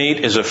either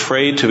mate is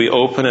afraid to be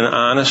open and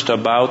honest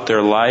about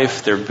their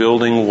life, they're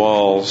building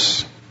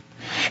walls.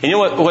 And you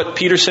know what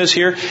Peter says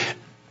here?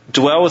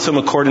 Dwell with them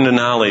according to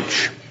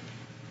knowledge.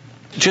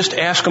 Just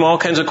ask them all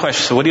kinds of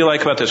questions. So what do you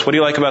like about this? What do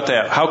you like about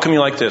that? How come you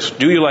like this?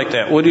 Do you like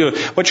that?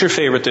 What's your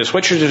favorite this?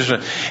 What's your...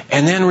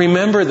 And then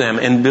remember them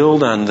and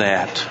build on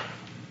that.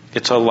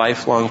 It's a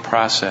lifelong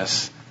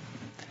process.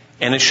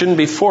 And it shouldn't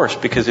be forced,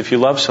 because if you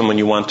love someone,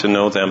 you want to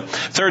know them.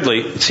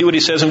 Thirdly, see what he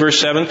says in verse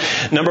 7?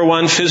 Number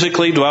 1,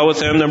 physically, dwell with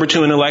them. Number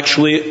 2,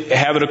 intellectually,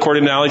 have it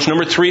according to knowledge.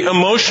 Number 3,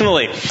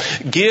 emotionally,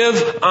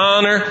 give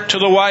honor to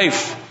the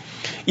wife.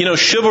 You know,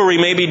 chivalry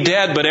may be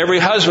dead, but every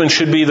husband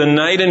should be the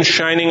knight in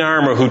shining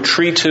armor who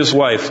treats his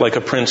wife like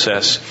a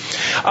princess.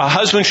 A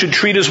husband should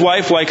treat his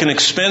wife like an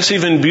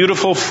expensive and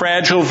beautiful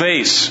fragile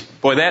vase.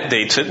 Boy, that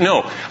dates it.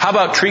 No. How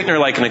about treating her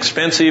like an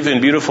expensive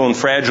and beautiful and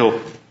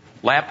fragile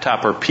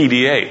laptop or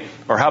PDA?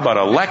 Or how about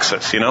a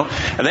Lexus, you know?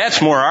 And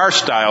that's more our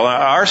style,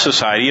 our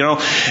society, you know.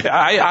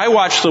 I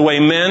watch the way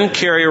men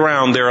carry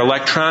around their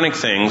electronic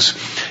things,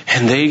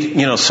 and they,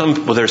 you know,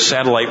 some with their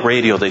satellite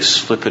radio, they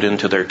slip it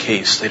into their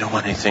case. They don't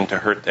want anything to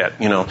hurt that,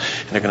 you know.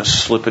 And they're going to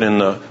slip it in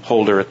the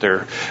holder at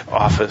their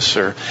office,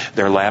 or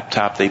their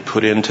laptop they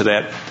put into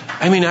that.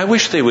 I mean, I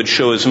wish they would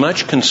show as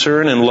much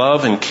concern and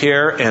love and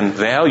care and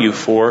value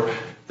for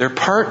their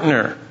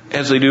partner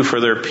as they do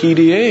for their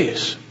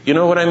PDAs. You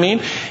know what I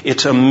mean?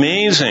 It's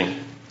amazing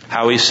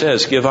how he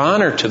says, give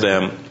honor to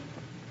them.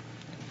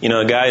 You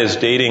know, a guy is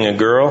dating a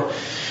girl,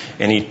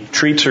 and he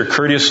treats her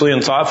courteously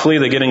and thoughtfully.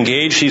 They get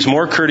engaged. He's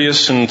more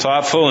courteous and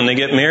thoughtful, and they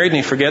get married, and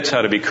he forgets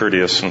how to be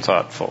courteous and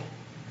thoughtful.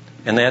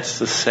 And that's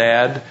the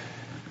sad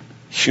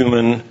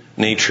human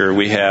nature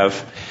we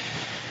have.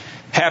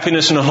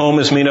 Happiness in a home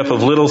is made up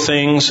of little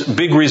things.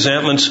 Big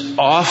resentments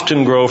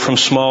often grow from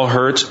small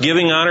hurts.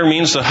 Giving honor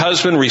means the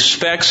husband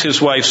respects his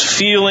wife's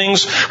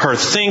feelings, her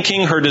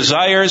thinking, her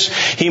desires.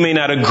 He may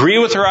not agree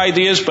with her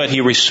ideas, but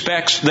he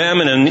respects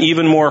them, and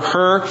even more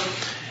her.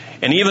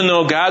 And even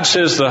though God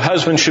says the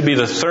husband should be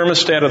the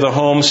thermostat of the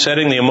home,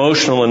 setting the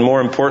emotional and,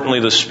 more importantly,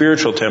 the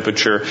spiritual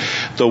temperature,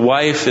 the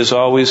wife is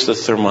always the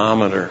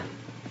thermometer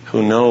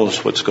who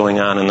knows what's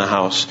going on in the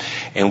house.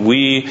 And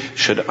we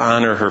should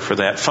honor her for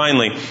that.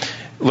 Finally,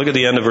 look at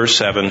the end of verse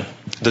 7,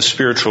 the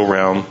spiritual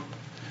realm.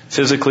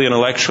 Physically,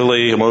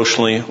 intellectually,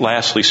 emotionally,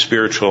 lastly,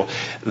 spiritual.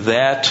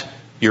 That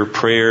your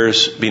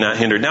prayers be not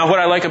hindered. Now, what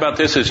I like about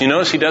this is, you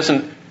notice he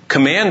doesn't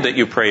command that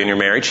you pray in your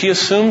marriage. He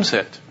assumes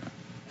it.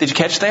 Did you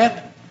catch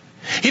that?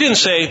 He didn't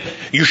say,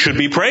 you should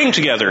be praying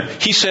together.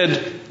 He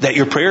said that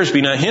your prayers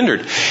be not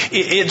hindered.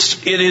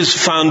 It is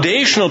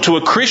foundational to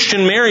a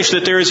Christian marriage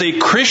that there is a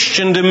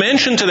Christian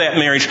dimension to that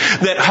marriage,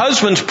 that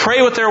husbands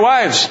pray with their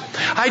wives.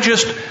 I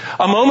just,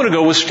 a moment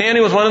ago, was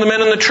standing with one of the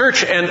men in the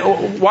church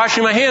and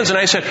washing my hands, and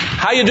I said,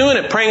 how you doing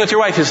it, praying with your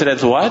wife? He said,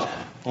 that's what?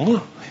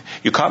 Oh,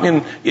 you caught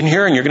me in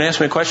here and you're going to ask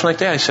me a question like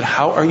that? I said,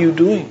 how are you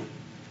doing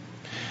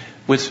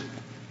with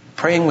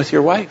praying with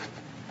your wife?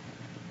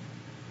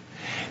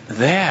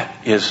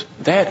 That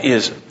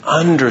is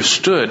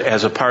understood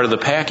as a part of the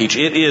package.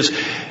 It is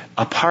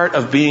a part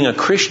of being a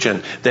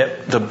Christian,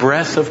 that the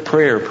breath of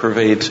prayer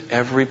pervades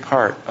every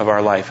part of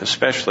our life,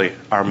 especially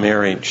our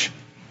marriage.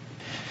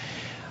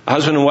 A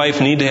husband and wife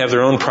need to have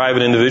their own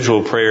private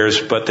individual prayers,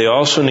 but they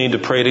also need to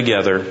pray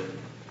together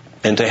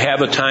and to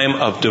have a time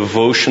of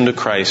devotion to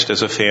Christ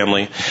as a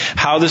family.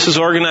 How this is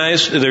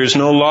organized, there's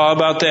no law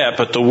about that,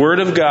 but the Word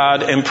of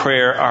God and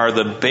prayer are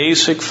the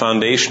basic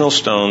foundational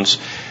stones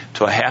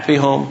to a happy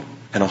home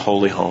and a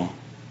holy home.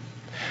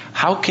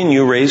 How can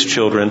you raise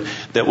children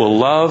that will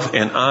love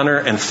and honor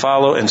and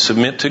follow and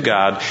submit to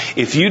God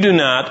if you do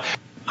not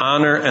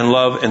honor and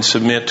love and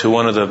submit to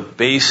one of the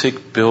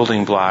basic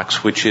building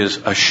blocks, which is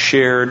a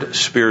shared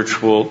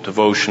spiritual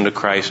devotion to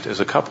Christ as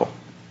a couple?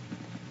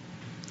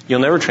 You'll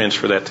never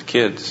transfer that to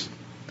kids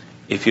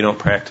if you don't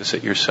practice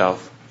it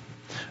yourself.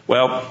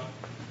 Well,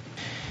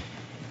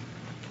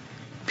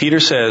 Peter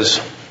says,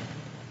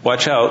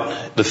 watch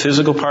out, the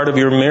physical part of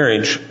your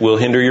marriage will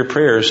hinder your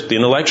prayers, the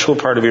intellectual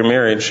part of your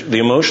marriage, the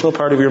emotional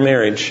part of your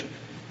marriage,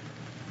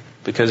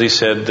 because he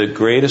said the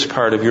greatest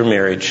part of your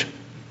marriage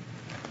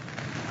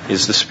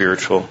is the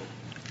spiritual,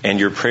 and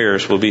your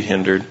prayers will be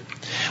hindered.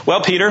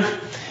 Well, Peter,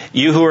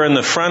 you who are in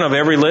the front of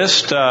every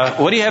list,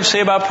 what do you have to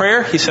say about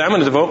prayer? He said, I'm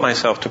going to devote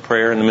myself to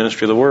prayer in the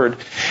ministry of the Word.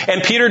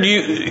 And Peter,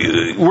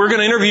 we're going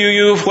to interview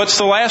you. What's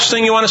the last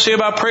thing you want to say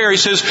about prayer? He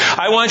says,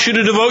 I want you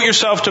to devote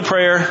yourself to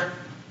prayer.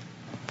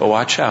 But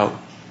watch out.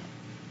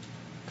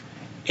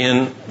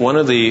 In one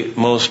of the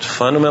most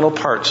fundamental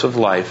parts of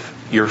life,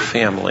 your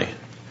family.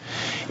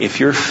 If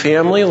your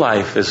family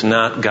life is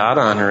not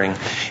God-honoring,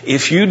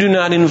 if you do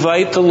not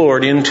invite the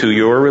Lord into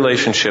your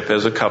relationship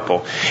as a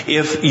couple,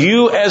 if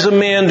you as a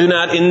man do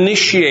not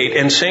initiate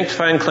and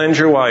sanctify and cleanse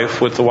your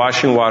wife with the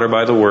washing water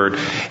by the Word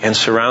and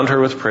surround her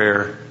with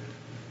prayer,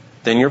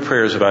 then your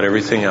prayers about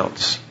everything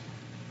else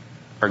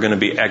are going to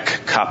be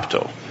ek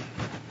kapto,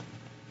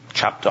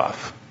 chopped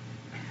off.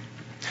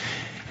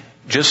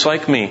 Just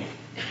like me,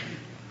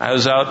 I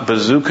was out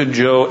Bazooka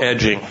Joe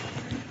edging,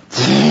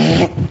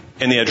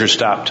 and the edger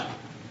stopped.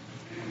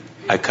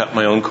 I cut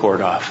my own cord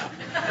off.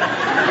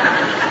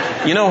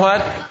 You know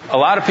what? A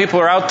lot of people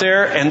are out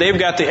there, and they've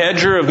got the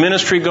edger of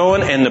ministry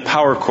going, and the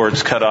power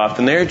cord's cut off,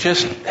 and they're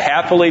just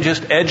happily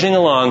just edging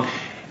along,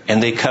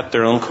 and they cut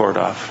their own cord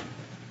off.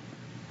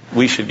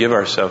 We should give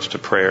ourselves to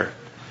prayer,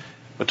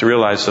 but to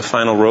realize the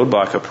final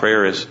roadblock of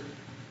prayer is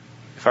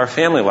if our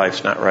family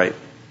life's not right,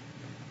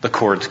 the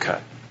cord's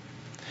cut.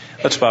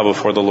 Let's bow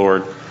before the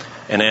Lord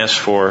and ask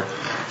for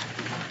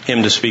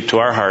Him to speak to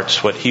our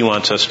hearts what He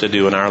wants us to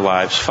do in our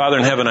lives. Father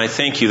in heaven, I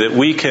thank You that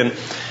we can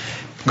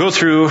go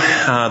through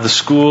the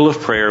school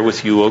of prayer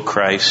with You, O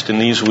Christ,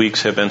 and these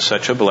weeks have been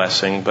such a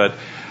blessing, but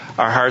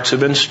our hearts have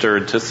been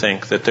stirred to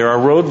think that there are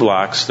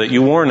roadblocks that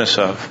You warn us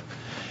of.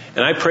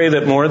 And I pray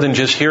that more than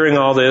just hearing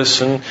all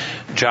this and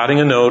jotting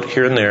a note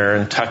here and there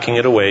and tucking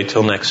it away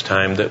till next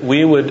time, that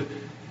we would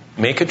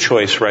make a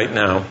choice right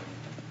now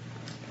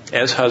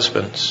as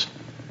husbands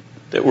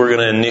that we're going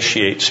to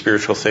initiate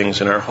spiritual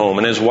things in our home,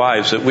 and as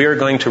wives that we are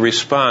going to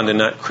respond and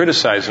not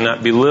criticize and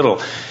not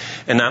belittle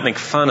and not make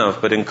fun of,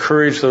 but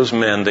encourage those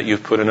men that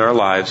You've put in our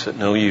lives that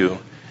know You.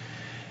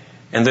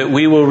 And that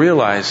we will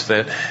realize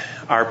that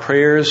our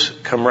prayers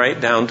come right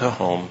down to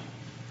home.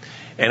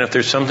 And if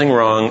there's something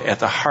wrong at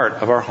the heart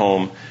of our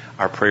home,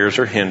 our prayers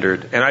are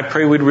hindered. And I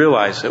pray we'd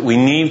realize that we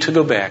need to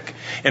go back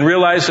and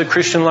realize that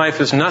Christian life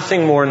is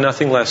nothing more,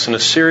 nothing less than a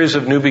series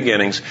of new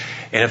beginnings.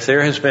 And if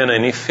there has been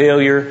any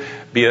failure,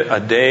 be it a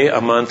day,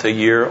 a month, a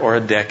year, or a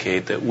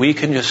decade, that we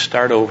can just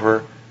start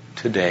over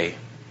today.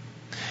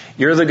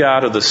 You're the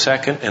God of the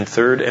second and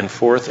third and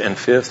fourth and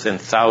fifth and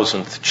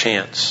thousandth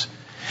chance.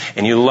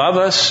 And You love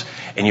us,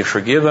 and You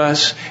forgive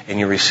us, and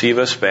You receive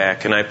us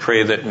back. And I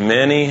pray that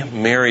many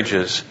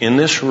marriages in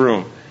this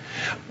room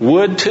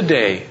would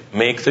today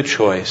make the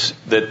choice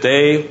that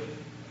they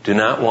do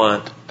not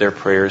want their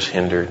prayers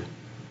hindered.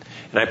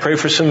 And I pray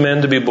for some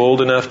men to be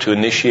bold enough to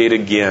initiate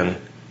again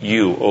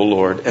You, O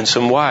Lord, and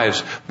some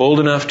wives bold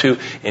enough to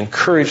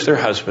encourage their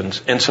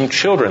husbands, and some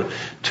children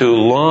to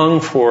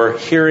long for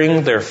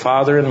hearing their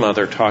father and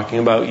mother talking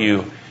about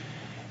You.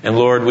 And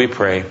Lord, we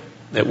pray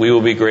that we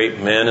will be great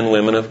men and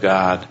women of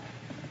God,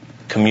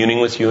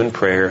 communing with You in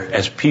prayer,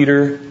 as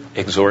Peter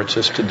exhorts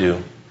us to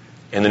do.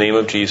 In the name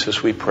of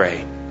Jesus we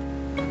pray.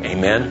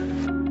 Amen